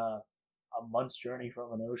 more than a month's journey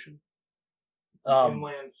from an ocean.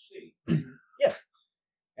 Inland sea.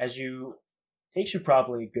 As you takes you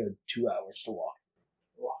probably a good 2 hours to walk.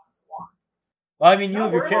 Wow, that's long. Well, I mean, you No,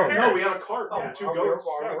 have your we're carriage. not- No, we had a cart. Oh, and two we're goats.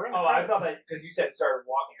 walking. Oh, I thought that because you said started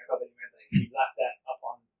walking. I thought that you meant like you left that up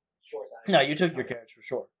on shore side. No, you took your carriage for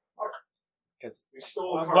sure. Okay. Because We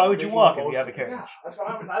stole a cart. why would you making walk the if you most have a of it. carriage? Yeah, that's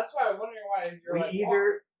why I'm wondering why you're like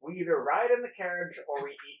We either ride in the carriage or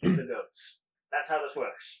we eat the goats. That's how this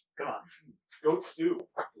works. Come on. Goat stew.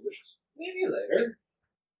 Delicious. maybe later.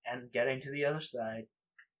 and getting to the other side,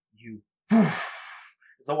 you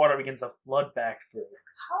as the water begins to flood back through.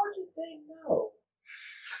 How did they know?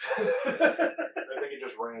 I think it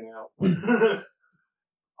just ran out.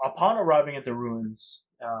 Upon arriving at the ruins,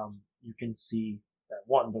 you can see that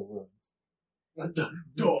one of the ruins.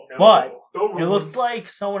 But it looks like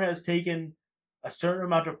someone has taken a certain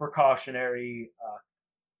amount of precautionary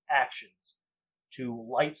actions to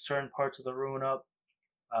light certain parts of the ruin up.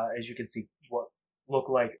 As you can see, what look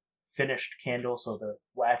like finished candles, so the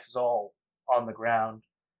wax is all on the ground.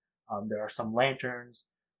 There are some lanterns,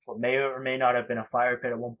 what may or may not have been a fire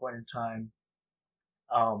pit at one point in time.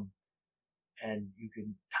 And you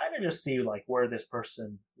can kind of just see like where this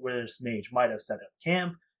mage might have set up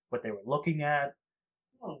camp, what they were looking at.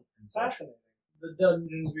 And such. Fascinating. The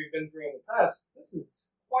dungeons we've been through in the past, this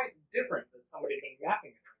is quite different than somebody's been mapping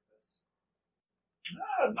it like this.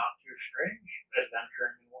 Not too strange.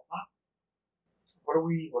 Adventuring and whatnot. What do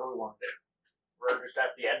we want to do? We're just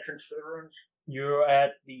at the entrance to the ruins? You're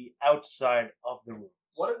at the outside of the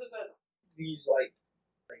ruins. What is it that these like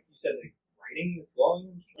you said like writing that's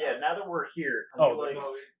glowing? Yeah, now that we're here, can Oh, we, like,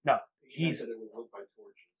 No, He he's said it was lit by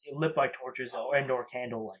torches. lit by torches and/or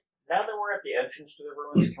candlelight. now that we're at the entrance to the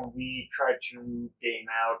ruins, can we try to game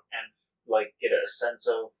out and like get a sense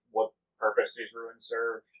of what purpose these ruins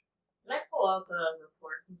serve? Can I pull out the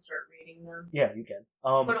report and start reading them? Yeah, you can.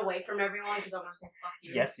 But away from everyone because I want to say fuck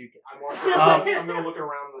you. Yes, you can. I'm also I'm gonna look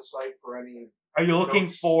around the site for any Are you looking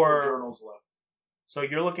notes or for? journals left. So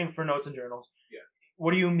you're looking for notes and journals. Yeah.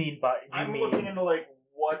 What do you mean by? Do you I'm mean? looking into like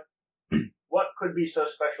what could be so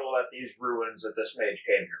special about these ruins that this mage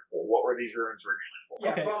came here for? What were these ruins originally for?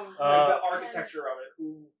 Yeah, Okay, from like, uh, the architecture of it.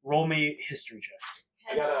 Who Roll me history check.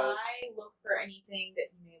 Can I gotta- I look for anything that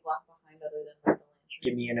you may have left behind other than like, the lantern?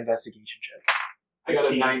 Give me an investigation check. I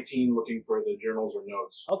got a 19 looking for the journals or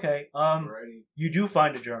notes. Okay. Or any You do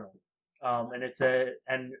find a journal,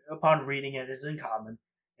 and upon reading it, it's in common.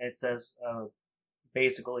 It says,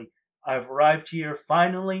 basically, I've arrived here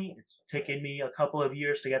finally. It's taken me a couple of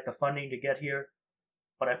years to get the funding to get here,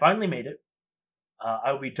 but I finally made it.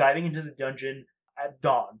 I will be diving into the dungeon at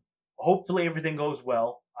dawn. Hopefully everything goes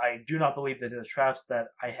well. I do not believe that the traps that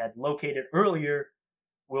I had located earlier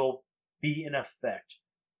will be in effect.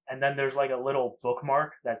 And then there's like a little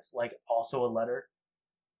bookmark that's like also a letter,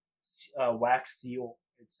 wax seal.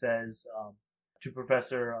 It says to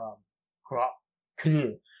Professor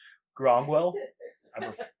Gromwell.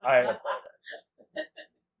 I apologize.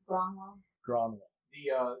 Bromwell. Gromwell.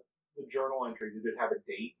 the journal entry. Did it have a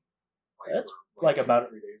date? That's like about-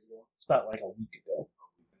 3 days ago. It's about like a week ago.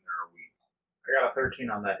 I got a 13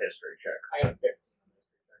 on that history check. I got a 15.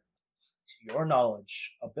 To your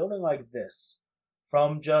knowledge, a building like this,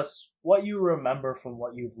 from just what you remember from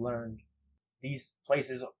what you've learned, these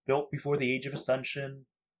places built before the Age of Ascension,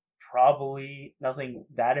 probably nothing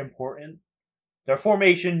that important. Their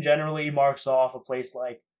formation generally marks off a place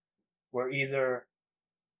like where either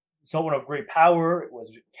someone of great power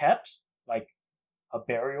was kept, like a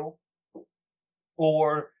burial,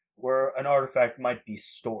 or where an artifact might be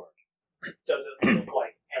stored. Does it look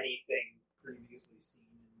like anything previously seen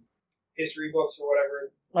in history books or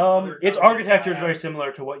whatever? Its architecture is very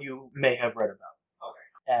similar to what you may have read about.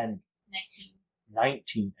 Okay. And 19.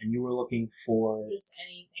 19, and you were looking for Just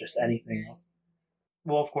anything. anything else.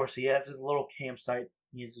 Well, of course, he has his little campsite.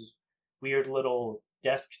 He has his weird little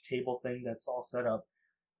desk table thing that's all set up.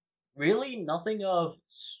 Really, nothing of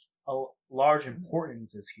a large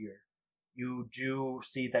importance is here. You do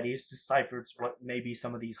see that he's deciphered what may be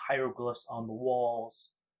some of these hieroglyphs on the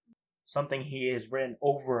walls. Something he has written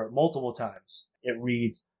over multiple times. It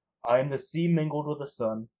reads, I am the sea mingled with the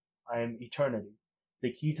sun. I am eternity,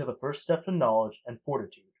 the key to the first step to knowledge and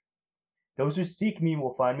fortitude. Those who seek me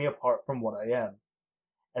will find me apart from what I am,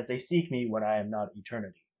 as they seek me when I am not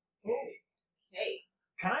eternity. Hey.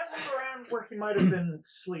 Can I look around where he might have been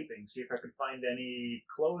sleeping? See if I could find any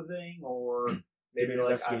clothing or Give me maybe an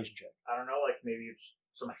like investigation check. I don't know, like maybe it's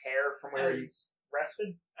some hair from where he's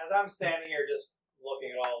rested. As I'm standing here just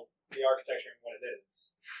looking at all the architecture and what it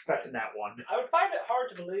is, That's in that one. I would find it hard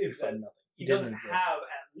to You believe that find nothing. he He doesn't doesn't exist. have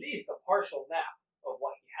at least a partial map of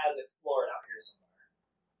what he has explored out here somewhere.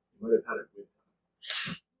 You might have had it with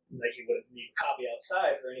him. That he wouldn't need a copy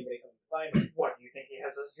outside for anybody coming to find him. What, do you think he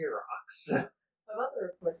has a Xerox? What about the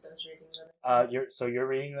reports I was reading? You're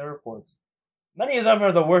reading the reports. Many of them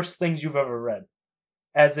are the worst things you've ever read.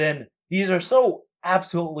 As in, these are so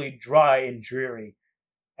absolutely dry and dreary.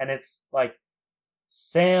 And it's like,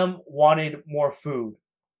 Sam wanted more food.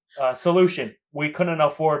 Solution, we couldn't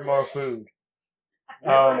afford more food.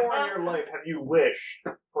 Never more in your life have you wished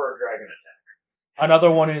for a dragon attack.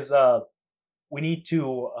 Another one is, we need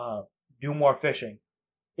to do more fishing.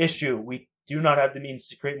 Issue, we do not have the means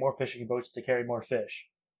to create more fishing boats to carry more fish.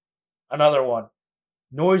 Another one,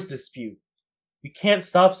 noise dispute. We can't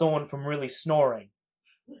stop someone from really snoring.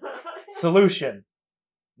 Solution,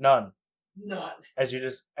 none. None.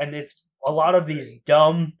 And it's a lot of these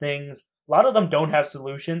dumb things. A lot of them don't have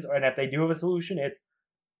solutions, and if they do have a solution, it's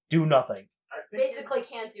do nothing. I think Basically,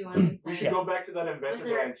 can't do anything. We should Yeah. go back to that inventor Was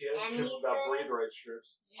there brand tip about anything? breathe right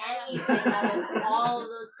strips. Anything out of all of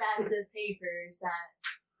those stacks of papers that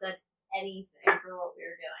said anything for what we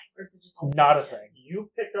were doing, or is it just all Not a bullshit? thing. you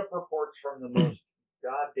pick up reports from the most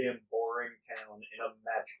goddamn boring town in a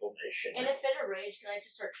magical nation. In a fit of rage, can I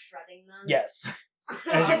just start shredding them? Yes.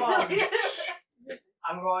 As you-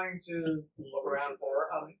 I'm going to look around for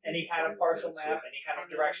any kind of partial map, any kind of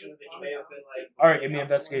directions that he may have been like. All right, give me an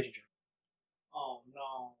investigation check. Oh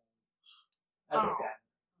no. That's Oh. okay.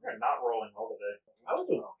 You're not rolling well today. I was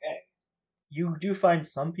doing okay. You do find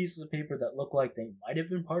some pieces of paper that look like they might have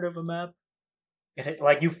been part of a map.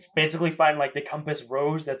 Like you basically find like the compass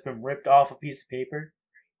rose that's been ripped off a piece of paper.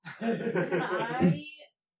 Can I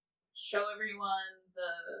show everyone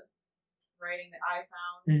the writing that I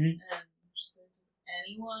found Mhm. and just does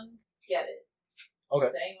anyone get it? Okay.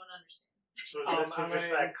 Does anyone understand? So I'm this was going just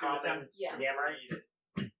that to common attempt Yeah. Yammer.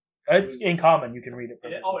 It's in common. You can read it. It,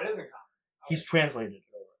 perfectly. oh, it is in common. He's translated it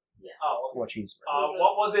over. Oh, okay. What she's.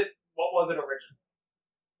 What was it? What was it originally?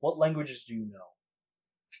 What languages do you know?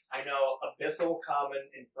 I know Abyssal, Common,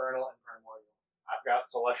 Infernal, and Primordial. I've got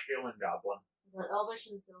Celestial and Goblin. But Elvish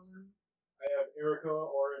and Sylvan. I have Erica,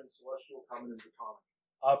 Orin, Celestial, Common, and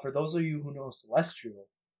Draconic. For those of you who know Celestial,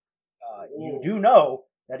 you Ooh. do know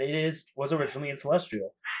that it was originally in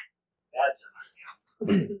Celestial.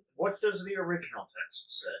 That's What does the original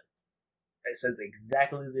text say? It says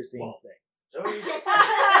exactly the same Well, things. So you,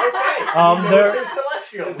 okay. Um, you know there- it's in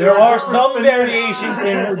Celestial. There are some variations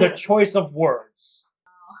in the choice of words,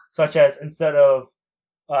 such as instead of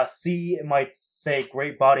sea, it might say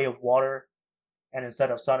great body of water, and instead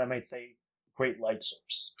of sun, it might say great light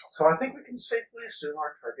source. So I think we can safely assume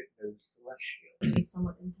our target is Celestial. Be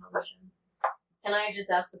somewhat intelligent. Can I just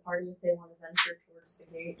ask the party if they want to venture towards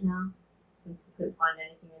the gate now? Since we couldn't find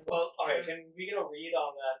anything in well. Okay, can we get a read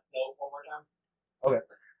on that note one more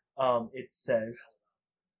time? It says,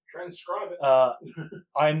 Transcribe it.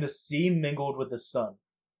 I'm the sea mingled with the sun.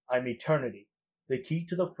 I'm eternity, the key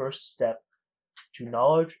to the first step to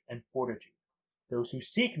knowledge and fortitude. Those who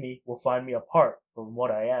seek me will find me apart from what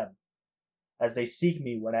I am, as they seek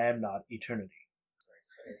me when I am not eternity.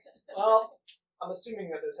 Well, I'm assuming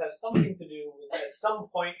that this has something to do with at some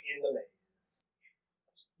point in the maze.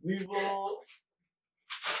 We will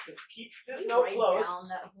just keep this note write close. down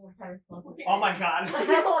that whole entire fucking Oh my god.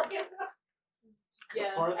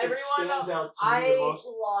 Yeah, The part that everyone. stands out to me the I most,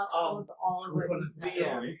 lost almost all of what you the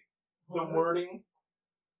said. the wording,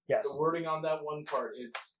 Yes. the wording on that one part,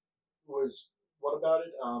 was what about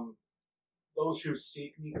it? Those who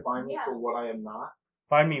seek me find me Yeah. for what I am not.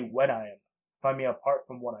 Find me when I am. Find me apart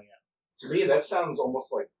from what I am. To me, that sounds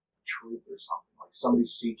almost like truth or something. Like somebody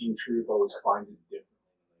seeking truth always finds it differently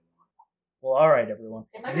than they want. Well, alright, everyone.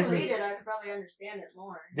 If I could This read is it, I could probably understand it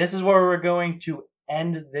more. this is where we're going to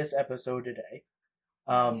end this episode today.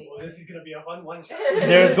 Well, this is gonna be a fun one shot.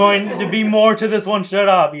 There's going to be more to this one shot,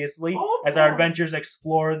 obviously, Oh, as our boy. adventures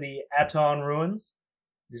explore the Aton ruins.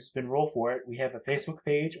 This has been Roll For It. We have a Facebook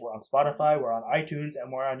page, we're on Spotify, we're on iTunes,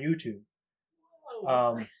 and we're on YouTube.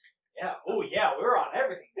 Yeah. Oh yeah, we're on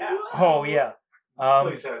everything now. Oh yeah.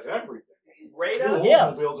 This place has everything. Rate us.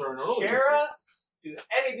 Yeah. Bills are in early Share this year. us. Do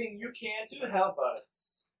anything you can to help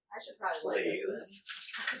us. I should probably like this.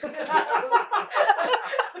 Please.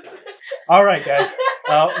 Alright, guys.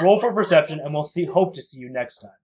 Roll for perception, and we'll hope to see you next time.